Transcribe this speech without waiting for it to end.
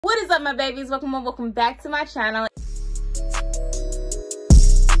What is up, my babies? Welcome back to my channel.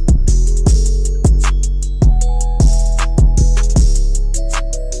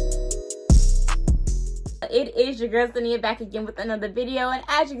 It is your girl Zania back again with another video, and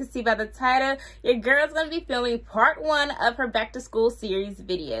as you can see by the title, your girl's gonna be filming part 1 of her back to school series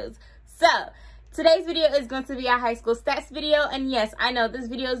videos. So today's video is going to be a high school stats video, and yes, I know this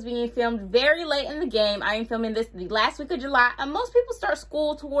video is being filmed very late in the game. I am filming this the last week of July, and most people start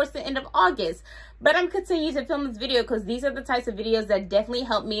school towards the end of August. But I'm continuing to film this video because these are the types of videos that definitely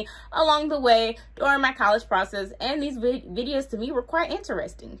help me along the way during my college process, and these videos to me were quite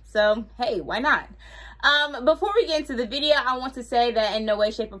interesting. So hey, why not? Before we get into the video, I want to say that in no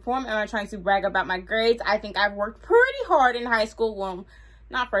way, shape, or form am I trying to brag about my grades. I think I've worked pretty hard in high school. Well,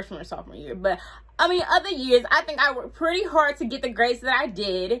 not freshman or sophomore year, but I mean other years. I think I worked pretty hard to get the grades that I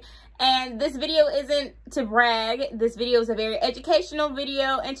did. And this video isn't to brag. This video is a very educational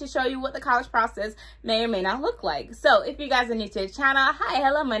video and to show you what the college process may or may not look like. So if you guys are new to the channel, hi,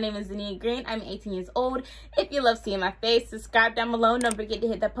 hello, my name is Zania Green. I'm 18 years old. If you love seeing my face, subscribe down below. Don't forget to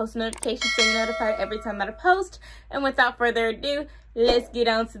hit that post notification so you're notified every time that I post. And without further ado, let's get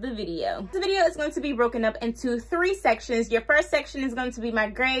on to the video. This video is going to be broken up into 3 sections. Your first section is going to be my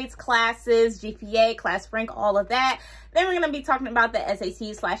grades, classes, GPA, class rank, all of that. Then we're going to be talking about the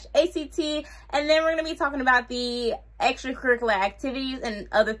SAT/ACT, and then we're going to be talking about the extracurricular activities and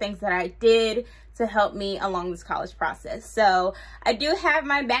other things that I did to help me along this college process. So I do have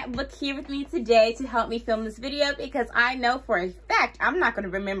my MacBook here with me today to help me film this video because I know for a fact I'm not going to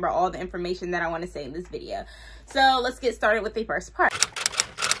remember all the information that I want to say in this video. So let's get started with the first part.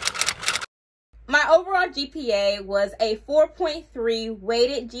 My overall GPA was a 4.3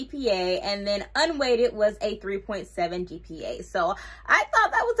 weighted GPA, and then unweighted was a 3.7 GPA. So I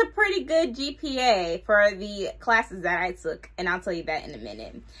thought that was a pretty good GPA for the classes that I took, and I'll tell you that in a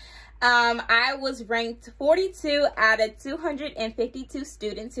minute. I was ranked 42 out of 252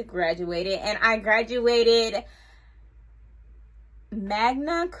 students who graduated, and I graduated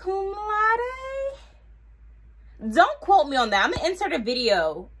magna cum laude. Don't quote me on that. I'm gonna insert a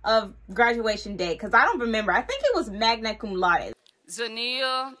video of graduation day because I don't remember. I think it was magna cum laude.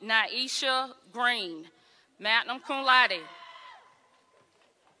 Zania Naisha Green, magna cum laude.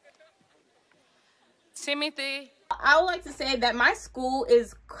 Timothy. I would like to say that my school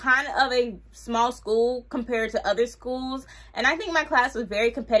is kind of a small school compared to other schools, and I think my class was very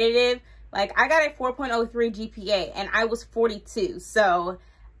competitive. Like, I got a 4.03 GPA and I was 42, so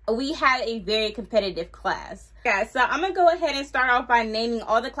we had a very competitive class. Guys, so I'm gonna go ahead and start off by naming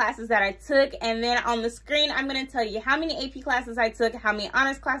all the classes that I took, and then on the screen I'm gonna tell you how many AP classes I took, how many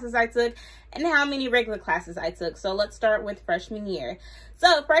honors classes I took, and how many regular classes I took. So let's start with freshman year.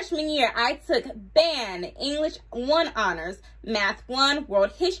 So freshman year, I took band, English 1 honors, math 1,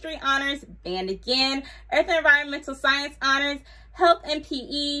 world history honors, band again, earth and environmental science honors, health and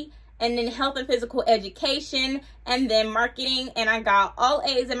PE, and then health and physical education, and then marketing. And I got all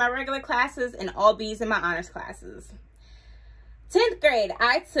A's in my regular classes and all B's in my honors classes. 10th grade,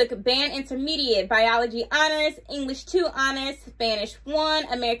 I took band intermediate, biology honors, English 2 honors, Spanish 1,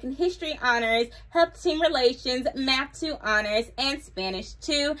 American history honors, health team relations, math 2 honors, and Spanish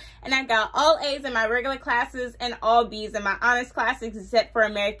 2. And I got all A's in my regular classes and all B's in my honors classes except for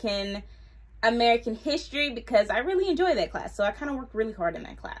American history because I really enjoyed that class. So I kind of worked really hard in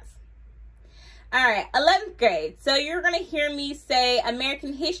that class. All right, 11th grade. So you're going to hear me say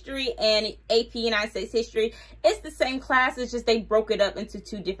American history and AP United States history. It's the same class, it's just they broke it up into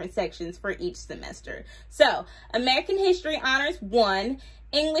 2 different sections for each semester. So American history honors 1,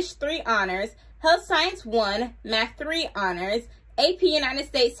 English 3 honors, health science 1, math 3 honors, AP United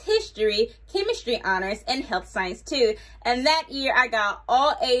States history, chemistry honors, and health science 2. And that year I got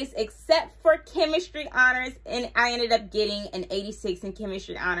all A's except for chemistry honors, and I ended up getting an 86 in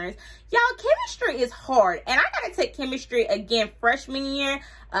chemistry honors. Y'all, chemistry is hard, and I gotta take chemistry again freshman year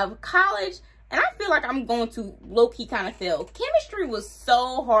of college, and I feel like I'm going to low-key kind of fail. Chemistry was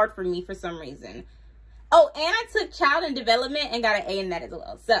so hard for me for some reason. Oh, and I took child and development and got an A in that as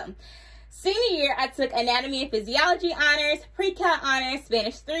well. So senior year, I took anatomy and physiology honors, pre-cal honors,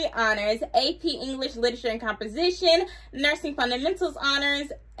 Spanish 3 honors, AP English literature and composition, nursing fundamentals honors,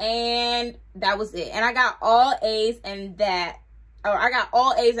 and that was it. And I got all A's in that, or I got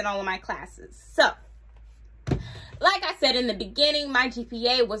all A's in all of my classes. So, like I said in the beginning, my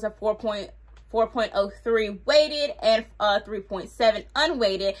GPA was a 4.03 weighted and 3.7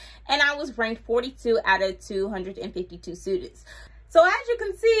 unweighted, and I was ranked 42 out of 252 students. So as you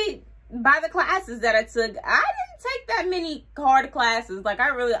can see by the classes that I took, I didn't take that many hard classes. Like, I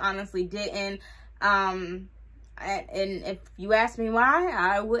really honestly didn't. And if you ask me why,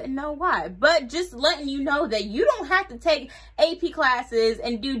 I wouldn't know why. But just letting you know that you don't have to take AP classes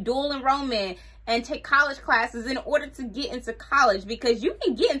and do dual enrollment and take college classes in order to get into college, because you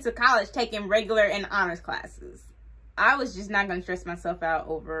can get into college taking regular and honors classes. I was just not going to stress myself out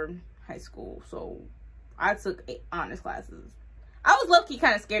over high school, so I took honors classes. I was low-key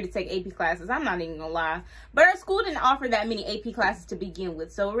kind of scared to take AP classes, I'm not even gonna lie. But our school didn't offer that many AP classes to begin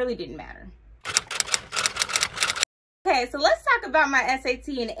with, so it really didn't matter. Okay, so let's talk about my SAT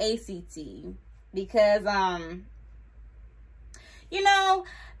and ACT. Because, you know,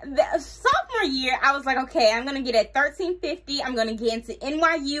 the sophomore year, I was like, okay, I'm going to get at 1350. I'm going to get into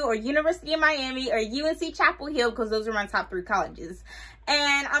NYU or University of Miami or UNC Chapel Hill, because those are my top 3 colleges.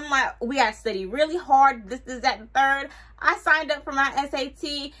 And I'm like, we got to study really hard. This is at the third. I signed up for my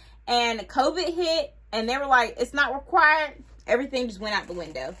SAT and COVID hit and they were like, it's not required. Everything just went out the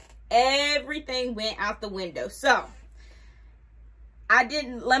window. Everything went out the window. So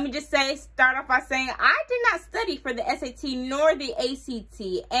let me just start off by saying I did not study for the SAT nor the ACT.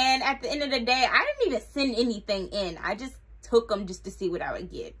 And at the end of the day, I didn't even send anything in. I just took them just to see what I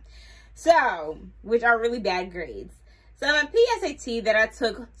would get. So, which are really bad grades. So my PSAT that I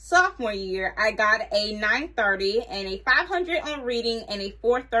took sophomore year, I got a 930 and a 500 on reading and a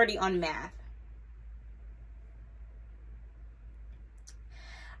 430 on math.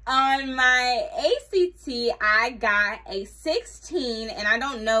 On my ACT, I got a 16, and I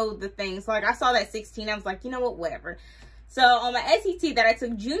don't know the thing. So, like, I saw that 16. I was like, you know what, whatever. So, on my SAT that I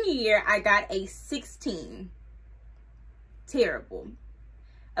took junior year, I got a 16. Terrible.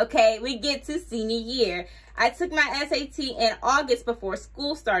 Okay, we get to senior year. I took my SAT in August before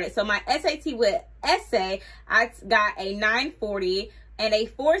school started. So, my SAT with essay, I got a 940 and a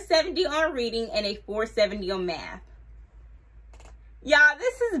 470 on reading and a 470 on math. Y'all,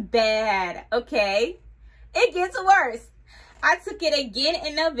 this is bad, okay? It gets worse. I took it again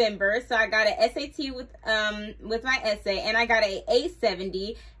in November, so I got an SAT with my essay, and I got a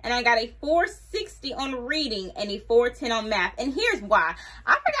 870, and I got a 460 on reading and a 410 on math. And here's why.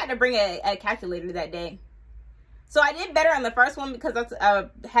 I forgot to bring a calculator that day. So I did better on the first one because I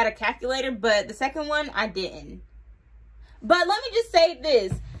had a calculator, but the second one, I didn't. But let me just say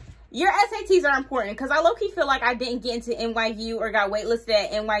this. Your SATs are important, because I low-key feel like I didn't get into NYU or got waitlisted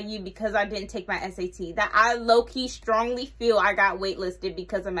at NYU because I didn't take my SAT. That I low-key strongly feel I got waitlisted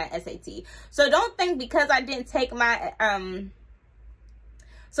because of my SAT. So don't think because I didn't take my,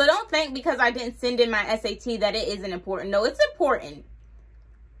 so don't think because I didn't send in my SAT that it isn't important. No, it's important.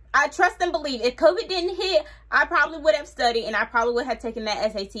 I trust and believe. If COVID didn't hit, I probably would have studied, and I probably would have taken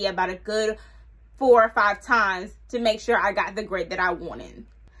that SAT about a good 4 or 5 times to make sure I got the grade that I wanted.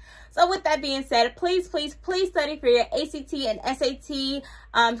 So with that being said, please, please, please study for your ACT and SAT.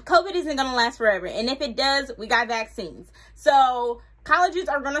 COVID isn't going to last forever. And if it does, we got vaccines. So colleges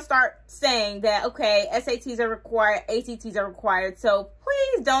are going to start saying that, okay, SATs are required, ACTs are required. So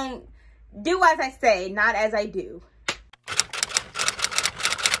please don't do as I say, not as I do.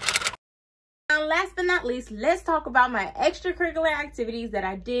 Now, last but not least, let's talk about my extracurricular activities that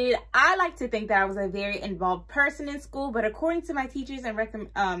I did. I like to think that I was a very involved person in school, but according to my teachers and my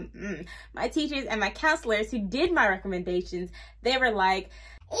counselors who did my recommendations, they were like,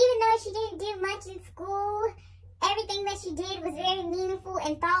 even though she didn't do much in school, everything that she did was very meaningful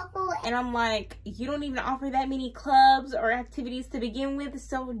and thoughtful. And I'm like, you don't even offer that many clubs or activities to begin with,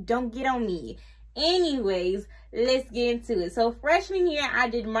 so don't get on me. Anyways, let's get into it. So freshman year, I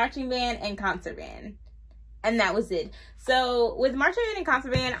did marching band and concert band. And that was it. So with marching band and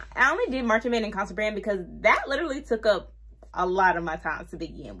concert band, I only did marching band and concert band because that literally took up a lot of my time to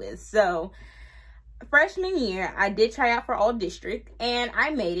begin with. So freshman year, I did try out for all district and I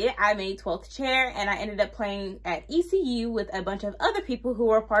made it. I made 12th chair and I ended up playing at ECU with a bunch of other people who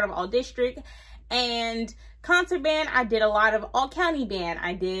were part of all district. And concert band, I did a lot of all county band.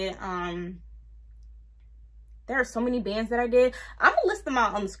 I did, there are so many bands that I did. I'm gonna list them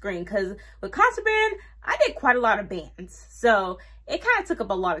out on the screen because with concert band, I did quite a lot of bands. So it kind of took up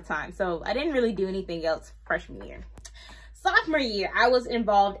a lot of time. So I didn't really do anything else freshman year. Sophomore year, I was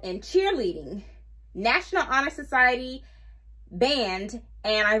involved in cheerleading, National Honor Society, band,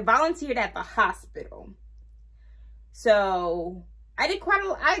 and I volunteered at the hospital. So I did quite a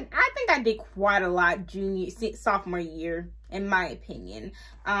lot. I think I did quite a lot sophomore year, in my opinion.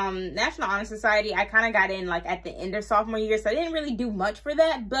 National Honor Society, I kind of got in like at the end of sophomore year, so I didn't really do much for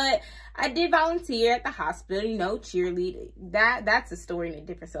that, but I did volunteer at the hospital, you know, cheerleading. That's a story in a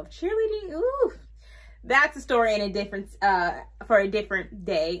different self. Cheerleading, ooh, that's a story in a different, for a different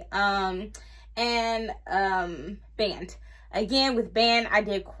day. Band. Again, with band, I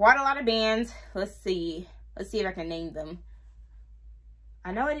did quite a lot of bands. Let's Let's see if I can name them.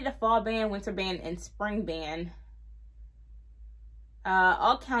 I know I did a fall band, winter band, and spring band.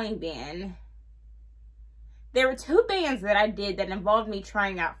 All county band. There were 2 bands that I did that involved me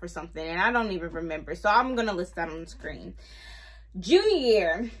trying out for something, and I don't even remember. So I'm going to list that on the screen. Junior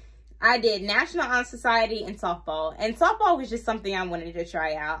year, I did National Honor Society and softball. And softball was just something I wanted to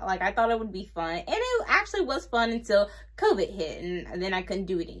try out. Like, I thought it would be fun. And it actually was fun until COVID hit, and then I couldn't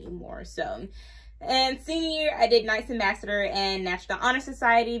do it anymore. So, and senior year, I did Knights Ambassador and National Honor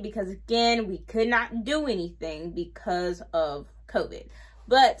Society because, again, we could not do anything because of COVID.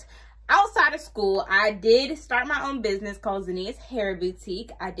 But outside of school, I did start my own business called Zania's Hair Boutique.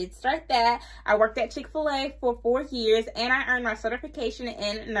 I did start that. I worked at Chick-fil-A for 4 years, and I earned my certification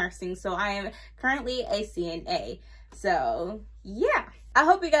in nursing. So I am currently a CNA. So yeah, I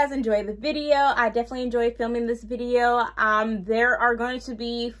hope you guys enjoyed the video. I definitely enjoyed filming this video. There are going to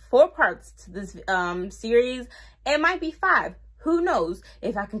be 4 parts to this series. It might be 5. Who knows?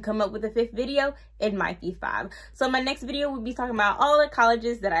 If I can come up with a 5th video, it might be 5. So my next video will be talking about all the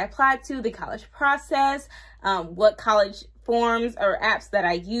colleges that I applied to, the college process, what college forms or apps that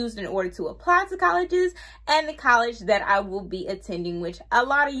I used in order to apply to colleges, and the college that I will be attending, which a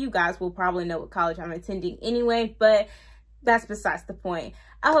lot of you guys will probably know what college I'm attending anyway, but that's besides the point.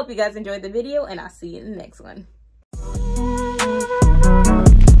 I hope you guys enjoyed the video, and I'll see you in the next one.